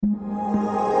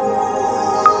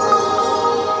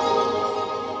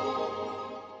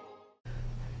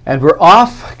And we're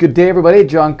off. Good day, everybody.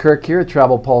 John Kirk here at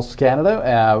Travel Pulse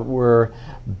Canada. We're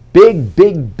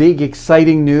big,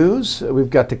 exciting news. We've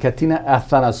got the Katina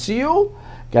Athanasiou,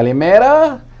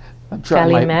 Kalimera.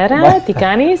 Kalimera,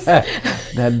 Tikanis.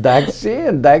 And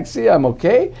Daxi, I'm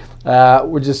okay.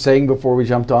 We're just saying before we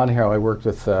jumped on here, I worked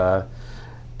with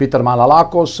Peter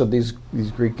Malalakos, so these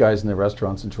Greek guys in the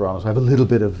restaurants in Toronto. So I have a little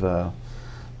bit of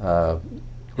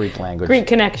Greek language. Greek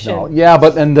connection. No, yeah,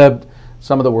 but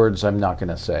some of the words I'm not going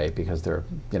to say because they're,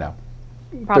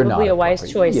 Probably a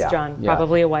wise choice, John.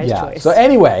 Probably a wise choice. So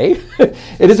anyway,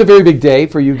 it is a very big day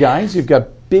for you guys. You've got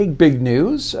big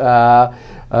news. But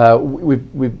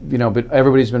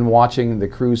everybody's been watching the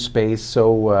cruise space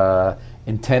so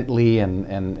intently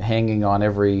and hanging on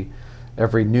every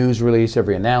news release,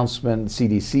 every announcement,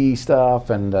 CDC stuff,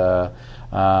 and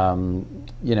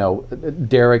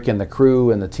Derek and the crew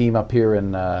and the team up here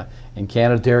in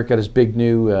Canada. Derek got his big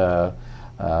new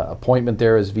appointment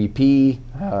there as VP,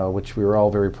 which we were all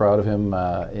very proud of him.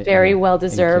 Very well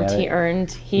deserved. He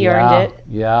earned it.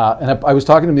 Yeah, and I was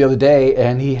talking to him the other day,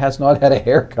 and he has not had a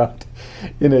haircut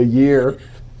in a year,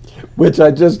 which I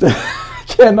just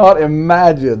cannot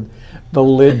imagine the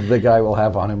lid the guy will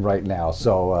have on him right now.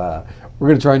 So we're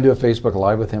going to try and do a Facebook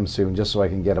Live with him soon, just so I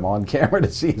can get him on camera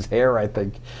to see his hair, I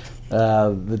think.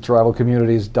 The travel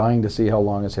community is dying to see how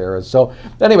long his hair is. So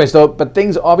anyway, but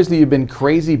things, obviously you've been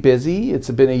crazy busy. It's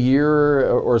been a year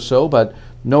or so, but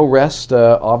no rest,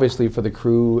 obviously, for the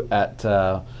crew at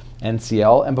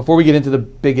NCL. And before we get into the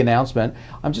big announcement,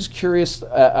 I'm just curious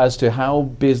as to how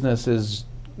business is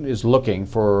looking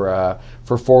for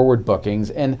forward bookings.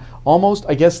 And almost,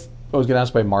 I guess, I was going to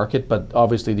ask by market, but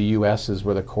obviously the U.S. is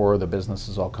where the core of the business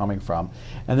is all coming from.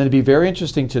 And then it'd be very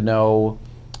interesting to know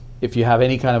if you have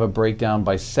any kind of a breakdown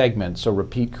by segment, so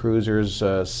repeat cruisers,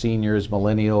 seniors,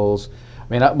 millennials.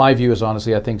 I mean, my view is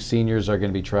honestly, I think seniors are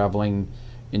going to be traveling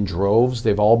in droves.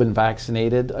 They've all been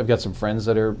vaccinated. I've got some friends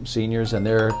that are seniors, and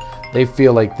they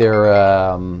feel like they're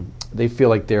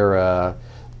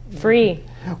free.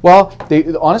 Well,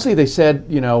 they said,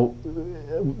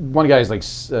 one guy is like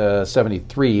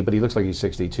 73, but he looks like he's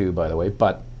 62, by the way.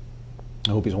 But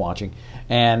I hope he's watching,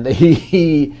 and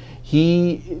he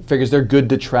figures they're good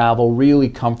to travel really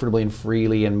comfortably and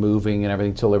freely and moving and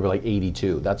everything till they were like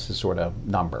 82. That's the sort of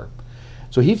number.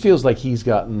 So he feels like they've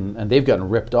gotten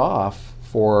ripped off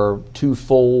for 2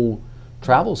 full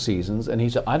travel seasons, and he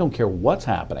said, I don't care what's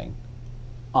happening.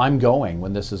 I'm going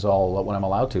when I'm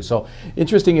allowed to. So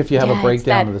interesting if you have a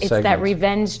breakdown of the segments. It's that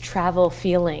revenge travel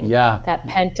feeling. Yeah. That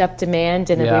pent up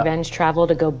demand and the revenge travel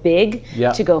to go big,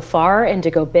 to go far, and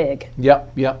to go big.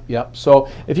 Yep. So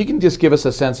if you can just give us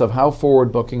a sense of how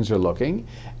forward bookings are looking,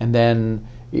 and then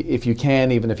if you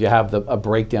can, even if you have a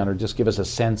breakdown, or just give us a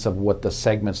sense of what the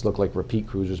segments look like, repeat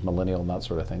cruisers, millennial, and that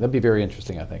sort of thing. That'd be very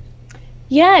interesting, I think.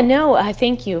 Yeah, no,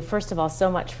 thank you, first of all,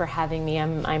 so much for having me.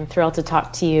 I'm thrilled to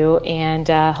talk to you, and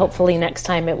hopefully next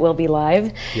time it will be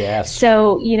live. Yes.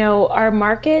 So, our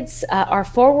markets, our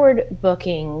forward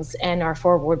bookings and our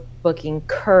forward booking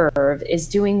curve is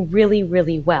doing really,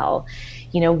 really well.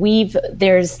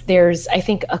 There's I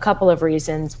think a couple of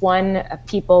reasons. One,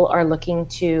 people are looking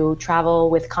to travel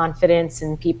with confidence,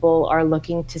 and people are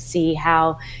looking to see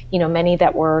how, many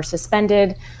that were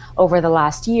suspended over the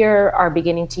last year are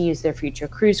beginning to use their future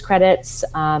cruise credits.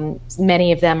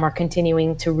 Many of them are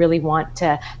continuing to really want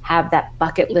to have that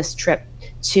bucket list trip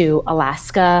to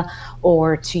Alaska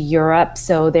or to Europe.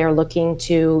 So they're looking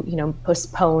to,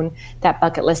 postpone that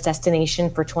bucket list destination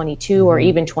for 22 or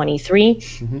even 23.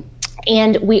 Mm-hmm.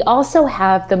 And we also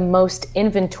have the most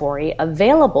inventory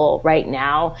available right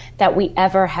now that we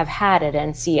ever have had at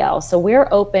NCL. So we're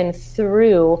open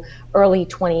through early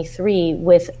 23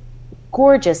 with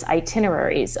gorgeous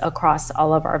itineraries across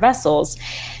all of our vessels.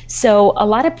 So a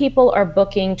lot of people are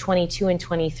booking 22 and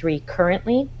 23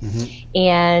 currently. Mm-hmm.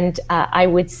 And I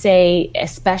would say,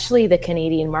 especially the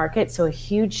Canadian market, so a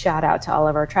huge shout out to all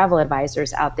of our travel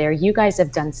advisors out there. You guys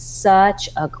have done such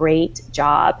a great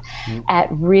job at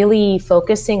really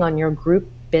focusing on your group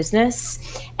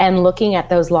business and looking at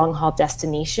those long haul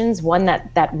destinations. One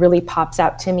that really pops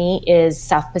out to me is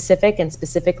South Pacific, and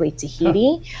specifically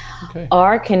Tahiti. Okay.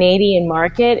 Our Canadian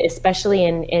market, especially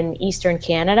in Eastern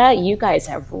Canada, you guys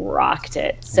have rocked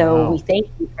it. So we thank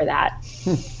you for that.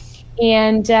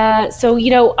 And so,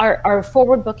 our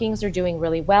forward bookings are doing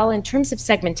really well. In terms of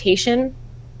segmentation,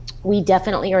 we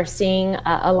definitely are seeing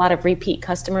a lot of repeat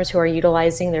customers who are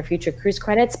utilizing their future cruise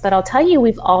credits. But I'll tell you,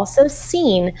 we've also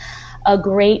seen a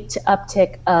great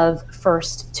uptick of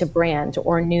first to brand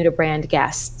or new to brand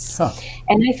guests.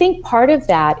 And I think part of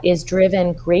that is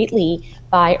driven greatly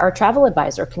by our travel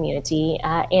advisor community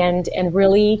and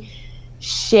really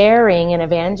sharing and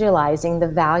evangelizing the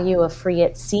value of free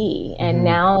at sea. And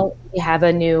now we have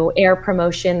a new air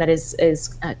promotion that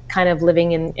is kind of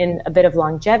living in a bit of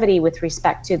longevity with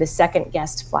respect to the second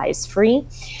guest flies free,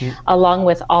 along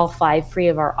with all 5 free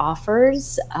of our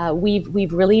offers.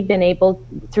 We've really been able,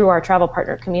 through our travel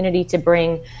partner community, to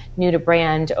bring new to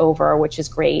brand over, which is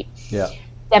great. Yeah.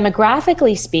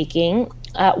 Demographically speaking,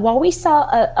 while we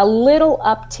saw a little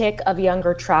uptick of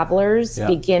younger travelers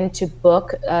begin to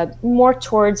book more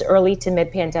towards early to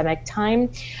mid-pandemic time,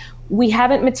 we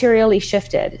haven't materially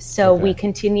shifted. So we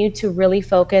continue to really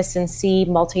focus and see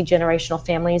multi-generational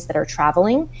families that are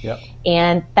traveling.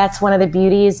 And that's one of the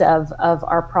beauties of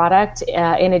our product.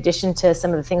 In addition to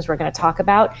some of the things we're going to talk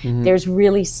about, there's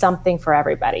really something for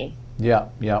everybody. Yeah.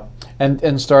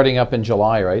 And starting up in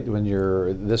July, right?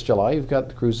 This July, you've got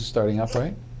the cruises starting up,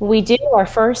 right? We do. Our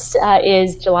first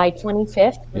is July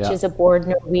 25th, which is aboard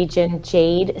Norwegian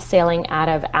Jade, sailing out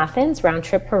of Athens, round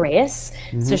trip Piraeus.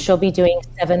 So she'll be doing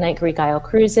 7-night Greek Isle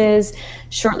cruises.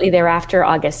 Shortly thereafter,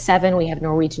 August 7, we have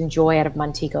Norwegian Joy out of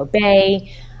Montego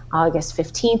Bay. August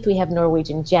 15th, we have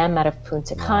Norwegian Gem out of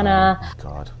Punta Cana. Oh,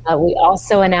 God. We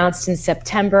also announced in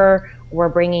September, we're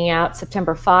bringing out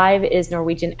September 5 is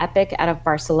Norwegian Epic out of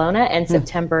Barcelona, and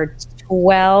September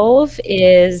 12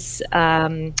 is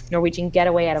Norwegian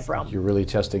Getaway out of Rome. You're really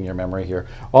testing your memory here.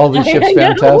 All these ships,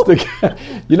 fantastic.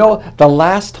 You know, the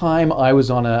last time I was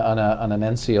on an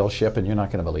NCL ship, and you're not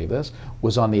going to believe this,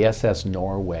 was on the SS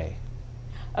Norway.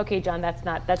 Okay, John, that's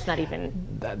not even.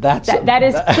 That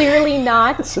is clearly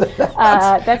not.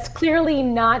 That's clearly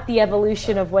not the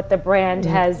evolution of what the brand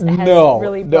has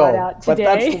really brought out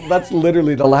today. But that's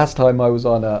literally the last time I was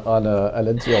on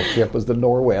an NCL ship was the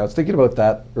Norway. I was thinking about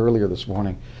that earlier this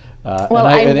morning. Well,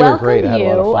 and they were great. I had a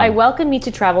lot of fun. I welcome you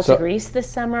to travel to Greece this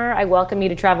summer. I welcome you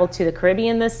to travel to the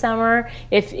Caribbean this summer.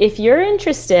 If you're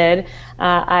interested,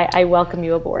 I welcome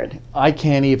you aboard. I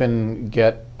can't even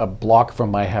get a block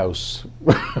from my house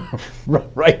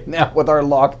right now with our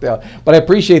lockdown. But I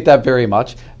appreciate that very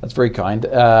much. That's very kind.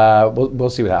 We'll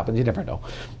see what happens. You never know.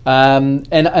 And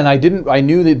I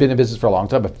knew they'd been in business for a long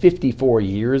time, but 54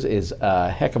 years is a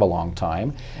heck of a long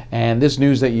time. And this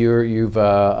news that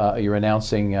you're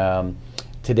announcing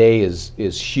today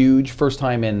is huge. First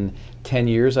time in 10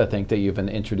 years, I think, that you've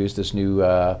introduced this new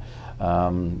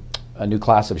a new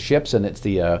class of ships, and it's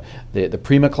the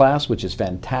Prima class, which is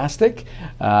fantastic.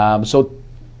 So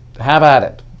have at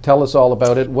it. Tell us all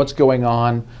about it. What's going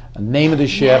on? Name of the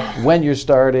ship, when you're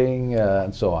starting,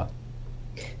 and so on.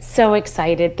 So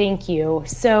excited. Thank you.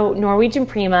 So Norwegian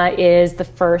Prima is the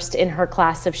first in her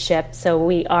class of ship. So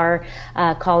we are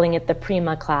calling it the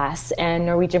Prima class. And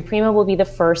Norwegian Prima will be the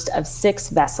first of 6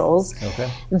 vessels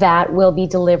that will be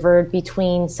delivered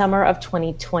between summer of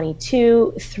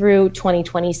 2022 through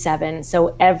 2027.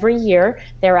 So every year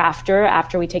thereafter,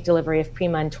 after we take delivery of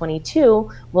Prima in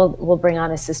 22, we'll bring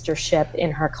on a sister ship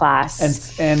in her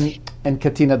class. And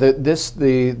Katina, the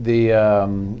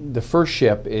first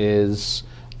ship is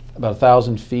about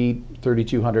 1,000 feet,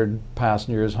 3,200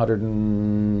 passengers,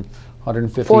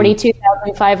 150.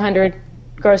 42,500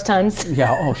 gross tons.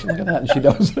 Yeah. Oh, look at that. And she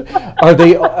knows. Are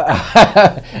they?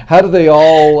 How do they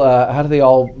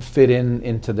all fit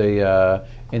into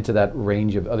that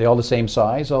range of? Are they all the same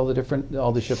size? All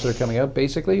the ships that are coming out,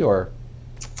 basically, or?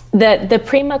 The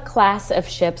Prima class of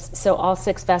ships, so all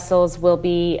 6 vessels will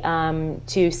be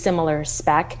to similar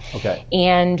spec. Okay.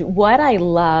 And what I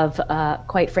love,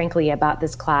 quite frankly, about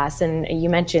this class, and you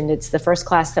mentioned it's the first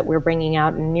class that we're bringing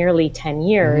out in nearly 10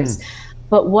 years,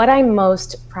 but what I'm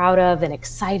most proud of and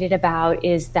excited about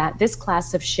is that this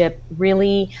class of ship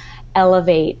really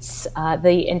elevates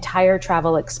the entire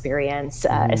travel experience,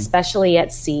 especially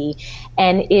at sea,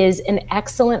 and is an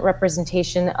excellent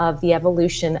representation of the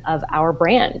evolution of our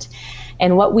brand.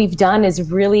 And what we've done is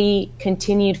really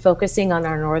continued focusing on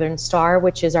our Northern Star,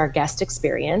 which is our guest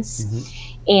experience,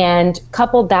 and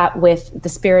coupled that with the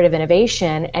spirit of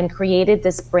innovation and created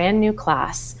this brand new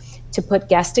class to put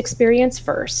guest experience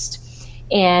first.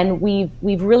 And we've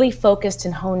really focused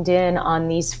and honed in on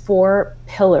these 4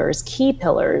 pillars, key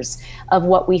pillars of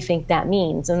what we think that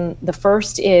means. And the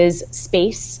first is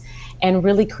space, and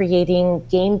really creating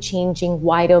game-changing,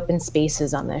 wide-open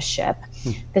spaces on this ship.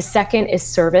 The second is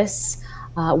service,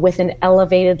 with an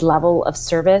elevated level of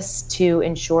service to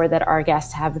ensure that our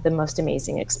guests have the most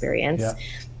amazing experience.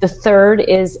 The third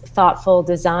is thoughtful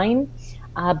design.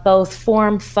 Both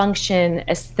form, function,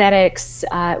 aesthetics,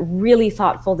 really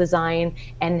thoughtful design,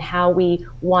 and how we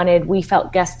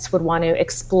felt guests would want to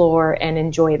explore and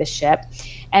enjoy the ship.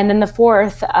 And then the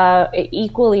fourth,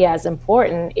 equally as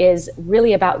important, is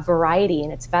really about variety,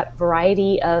 and it's about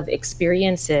variety of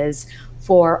experiences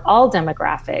for all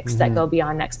demographics that go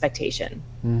beyond expectation.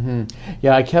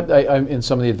 Yeah, I'm in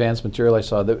some of the advanced material I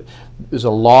saw, that there's a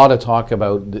lot of talk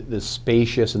about the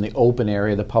spacious and the open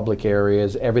area, the public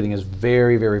areas. Everything is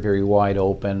very, very, very wide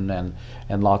open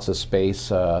and lots of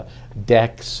space.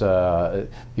 Decks.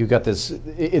 You've got this.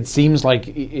 It seems like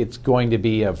it's going to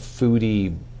be a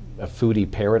foodie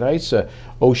paradise.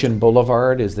 Ocean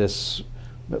Boulevard is this.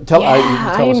 Tell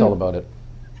us all about it.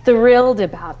 Thrilled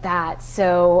about that.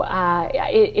 So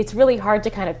it's really hard to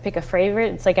kind of pick a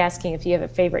favorite. It's like asking if you have a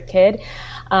favorite kid.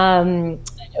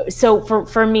 So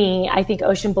for me, I think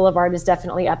Ocean Boulevard is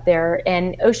definitely up there.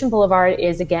 And Ocean Boulevard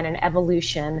is, again, an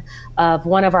evolution of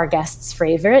one of our guests'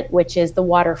 favorite, which is the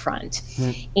waterfront.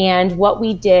 And what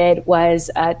we did was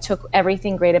took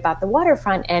everything great about the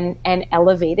waterfront and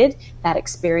elevated that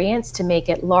experience to make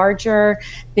it larger,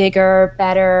 bigger,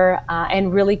 better,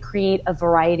 and really create a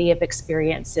variety of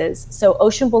experiences. So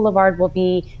Ocean Boulevard will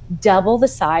be double the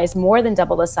size, more than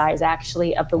double the size,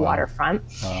 actually, of the waterfront.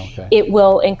 Okay. It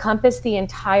will encompass the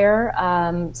entire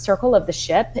circle of the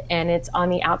ship, and it's on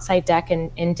the outside deck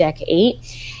in deck 8.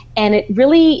 And it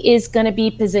really is going to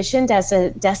be positioned as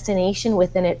a destination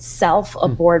within itself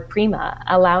aboard Prima,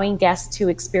 allowing guests to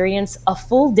experience a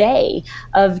full day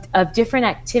of different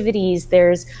activities.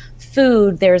 There's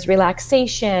food, there's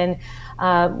relaxation.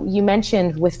 You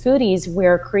mentioned with foodies,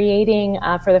 we're creating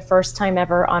for the first time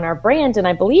ever on our brand, and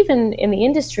I believe in the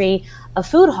industry, a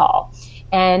food hall.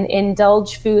 And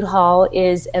Indulge Food Hall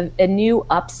is a new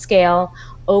upscale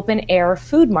open air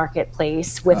food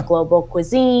marketplace with global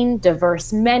cuisine,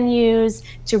 diverse menus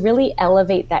to really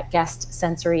elevate that guest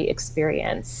sensory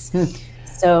experience.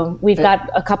 So we've got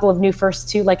a couple of new firsts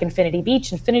too, like Infinity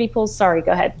Beach, Infinity Pools. Sorry,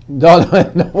 go ahead. No.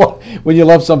 When you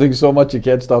love something so much, you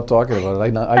can't stop talking about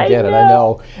it. I get it. I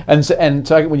know. And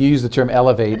when you use the term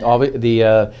elevate,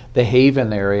 the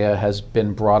Haven area has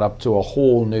been brought up to a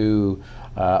whole new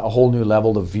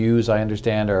level. The views, I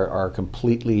understand, are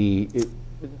completely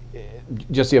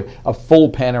just a full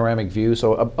panoramic view.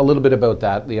 So a little bit about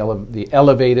that, the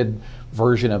elevated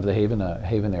version of the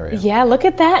Haven area. Yeah, look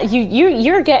at that.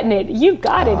 You're getting it. You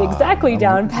got it exactly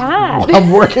down pat.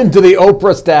 I'm working to the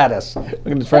Oprah status. I'm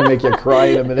going to try and make you cry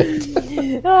in a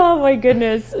minute. Oh my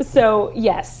goodness. So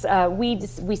yes,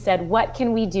 we said, what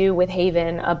can we do with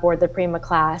Haven aboard the Prima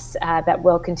class that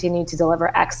will continue to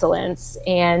deliver excellence?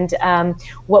 And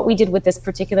what we did with this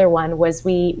particular one was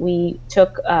we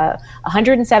took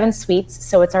 107 suites,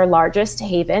 so it's our largest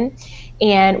Haven,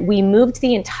 and we moved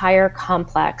the entire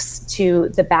complex to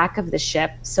the back of the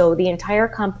ship. So the entire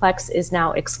complex is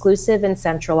now exclusive and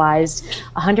centralized,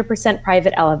 100%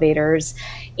 private elevators,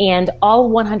 and all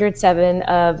 107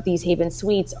 of these Haven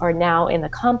suites are now in the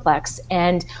complex.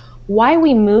 And why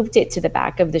we moved it to the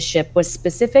back of the ship was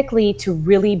specifically to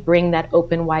really bring that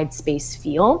open wide space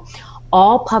feel.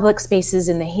 All public spaces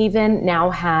in the Haven now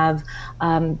have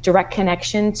direct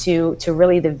connection to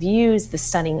really the views, the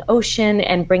stunning ocean,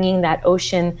 and bringing that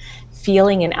ocean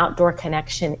feeling and outdoor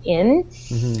connection in.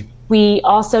 We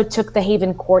also took the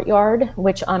Haven Courtyard,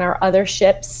 which on our other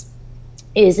ships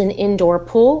is an indoor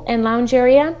pool and lounge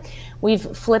area.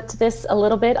 We've flipped this a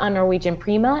little bit on Norwegian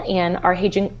Prima, and our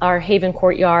Haven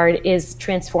Courtyard is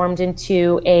transformed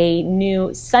into a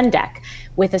new sun deck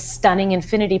with a stunning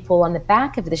infinity pool on the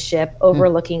back of the ship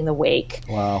overlooking the wake.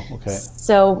 Wow, okay.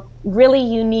 So really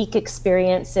unique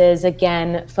experiences,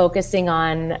 again, focusing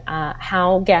on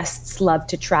how guests love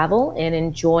to travel and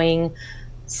enjoying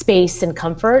space and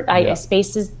comfort.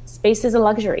 Space is a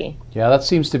luxury. Yeah, that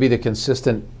seems to be the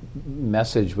consistent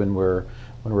message when we're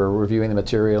reviewing the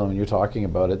material and when you're talking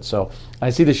about it. So I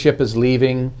see the ship is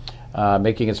leaving,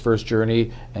 making its first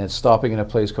journey, and it's stopping in a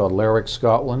place called Lerwick,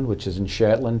 Scotland, which is in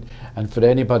Shetland. And for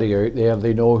anybody out there,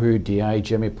 they know who D.I.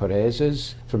 Jimmy Perez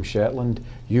is from Shetland.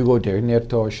 You go down there,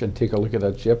 Tosh, and take a look at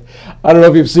that ship. I don't know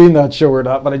if you've seen that show or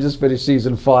not, but I just finished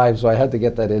season 5, so I had to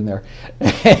get that in there.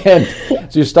 And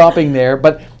so you're stopping there,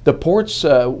 but the ports,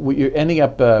 you're ending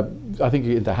up, I think,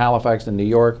 into Halifax and New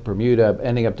York, Bermuda,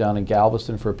 ending up down in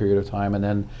Galveston for a period of time, and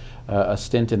then a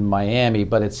stint in Miami.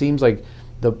 But it seems like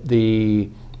the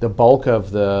bulk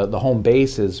of the home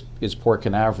base is Port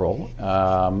Canaveral,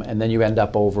 and then you end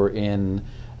up over in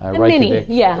Reykjavik.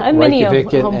 A mini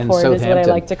home port is what I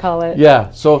like to call it. Yeah,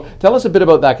 so tell us a bit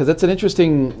about that, because it's an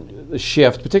interesting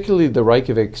shift, particularly the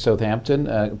Reykjavik,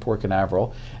 Southampton, Port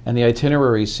Canaveral, and the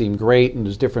itineraries seem great, and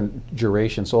there's different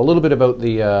durations. So a little bit about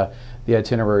the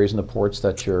itineraries and the ports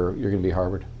that you're going to be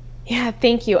harbored. Yeah,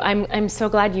 thank you. I'm so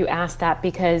glad you asked that,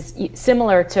 because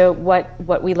similar to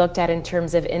what we looked at in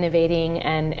terms of innovating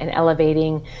and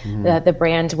elevating the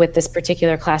brand with this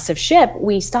particular class of ship,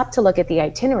 we stopped to look at the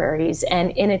itineraries.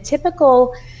 And in a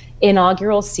typical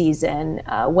inaugural season,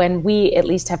 when we at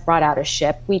least have brought out a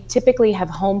ship, we typically have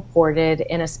home ported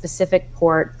in a specific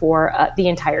port for the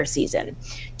entire season.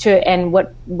 And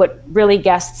what really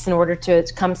guests, in order to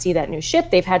come see that new ship,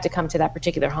 they've had to come to that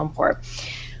particular home port.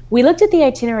 We looked at the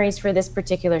itineraries for this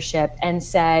particular ship and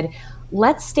said,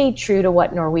 let's stay true to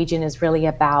what Norwegian is really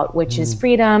about, which is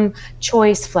freedom,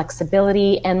 choice,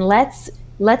 flexibility, and let's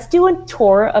do a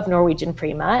tour of Norwegian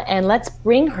Prima, and let's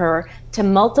bring her to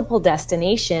multiple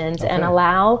destinations and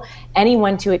allow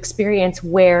anyone to experience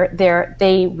where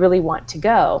they really want to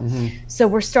go. So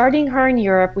we're starting her in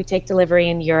Europe. We take delivery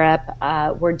in Europe.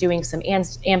 We're doing some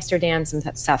Amsterdam, some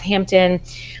Southampton.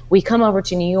 We come over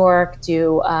to New York,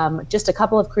 do just a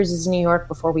couple of cruises in New York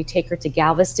before we take her to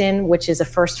Galveston, which is a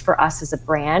first for us as a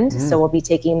brand. So we'll be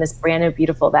taking this brand new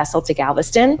beautiful vessel to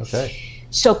Galveston.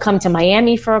 She'll come to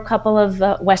Miami for a couple of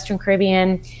Western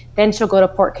Caribbean. Then she'll go to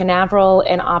Port Canaveral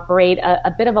and operate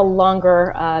a bit of a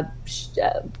longer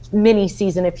mini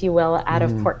season, if you will, out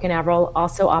of Port Canaveral,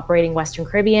 also operating Western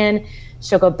Caribbean.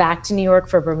 She'll go back to New York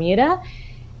for Bermuda.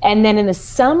 And then in the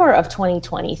summer of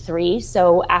 2023,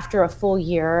 so after a full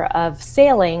year of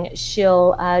sailing,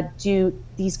 she'll do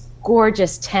these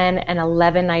gorgeous 10 and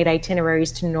 11 night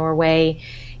itineraries to Norway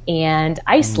and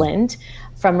Iceland,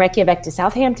 from Reykjavik to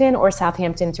Southampton or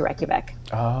Southampton to Reykjavik.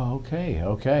 Oh,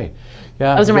 okay.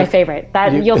 Yeah, those are my favorite.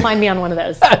 You'll find me on one of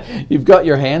those. You've got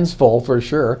your hands full for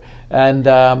sure, and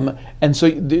so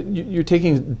you're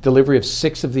taking delivery of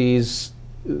six of these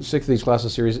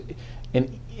class series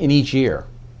in each year.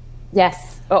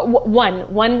 Yes,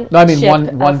 one. No, I mean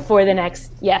ship, one for the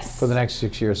next for the next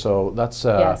 6 years. So that's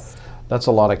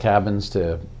a lot of cabins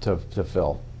to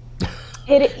fill.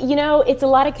 It's a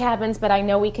lot of cabins, but I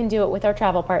know we can do it with our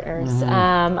travel partners.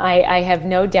 I have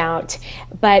no doubt.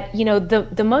 But,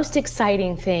 the most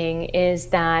exciting thing is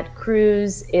that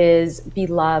cruise is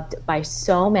beloved by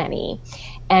so many.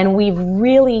 And we've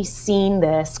really seen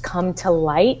this come to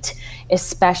light,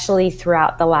 especially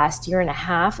throughout the last year and a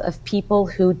half, of people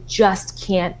who just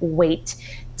can't wait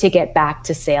to get back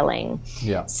to sailing.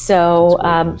 So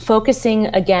focusing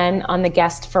again on the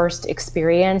guest first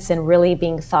experience and really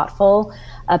being thoughtful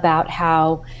about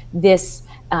how this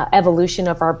evolution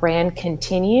of our brand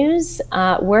continues,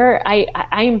 where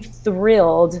I'm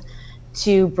thrilled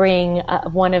to bring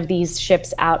one of these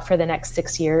ships out for the next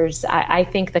 6 years. I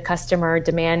think the customer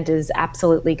demand is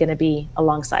absolutely going to be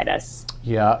alongside us.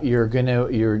 Yeah,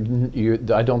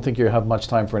 I don't think you have much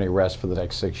time for any rest for the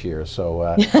next 6 years.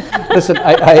 So listen,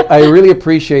 I really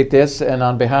appreciate this, and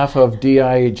on behalf of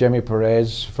DI Jemmy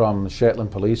Perez from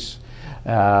Shetland Police,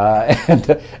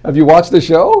 and have you watched the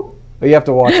show? You have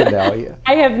to watch it now.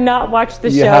 I have not watched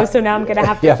the show, so now I'm going to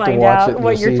have to find out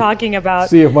what you're talking about.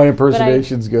 See if my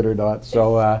impersonation's good or not.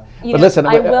 So, but listen,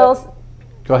 I will.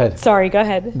 Go ahead. Sorry, go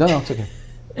ahead. No, it's okay.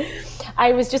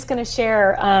 I was just going to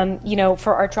share,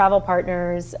 for our travel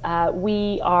partners,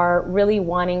 we are really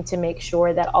wanting to make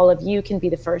sure that all of you can be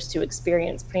the first to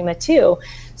experience Prima too.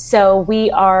 So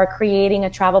we are creating a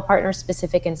travel partner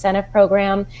specific incentive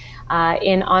program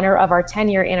in honor of our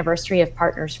 10-year anniversary of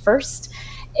Partners First.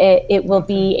 It will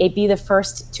be a Be the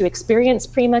First to Experience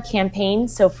Prima campaign.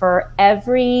 So for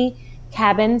every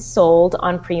cabin sold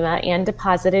on Prima and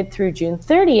deposited through June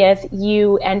 30th,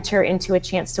 you enter into a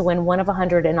chance to win one of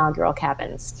 100 inaugural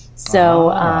cabins.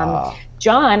 So,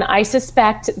 John, I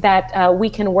suspect that we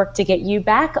can work to get you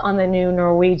back on the new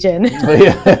Norwegian.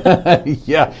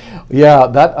 Yeah.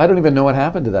 That I don't even know what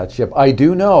happened to that ship. I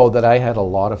do know that I had a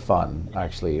lot of fun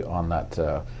actually on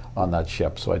that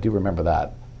ship. So I do remember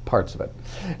that. Parts of it.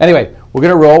 Anyway, we're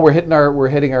going to roll. We're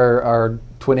hitting our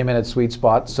 20-minute sweet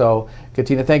spot. So,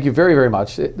 Katina, thank you very, very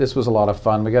much. This was a lot of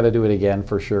fun. We got to do it again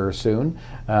for sure soon.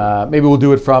 Maybe we'll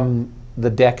do it from the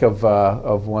deck of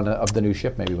one of the new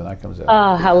ship. Maybe when that comes out.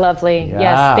 Oh, how lovely! Yeah,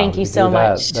 yes, thank you so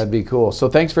much. That'd be cool. So,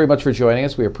 thanks very much for joining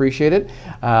us. We appreciate it.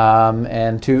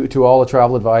 And to all the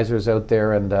travel advisors out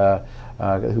there and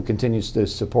who continues to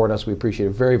support us, we appreciate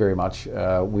it very, very much.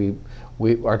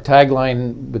 Our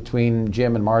tagline between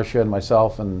Jim and Marcia and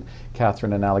myself and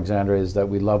Catherine and Alexandra is that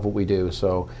we love what we do.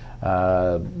 So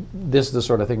this is the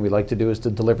sort of thing we like to do, is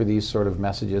to deliver these sort of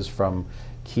messages from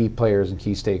key players and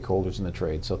key stakeholders in the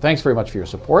trade. So thanks very much for your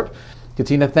support.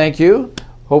 Katina, thank you.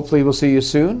 Hopefully we'll see you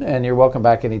soon, and you're welcome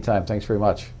back anytime. Thanks very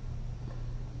much.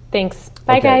 Thanks.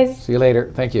 Bye, guys. See you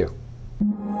later. Thank you.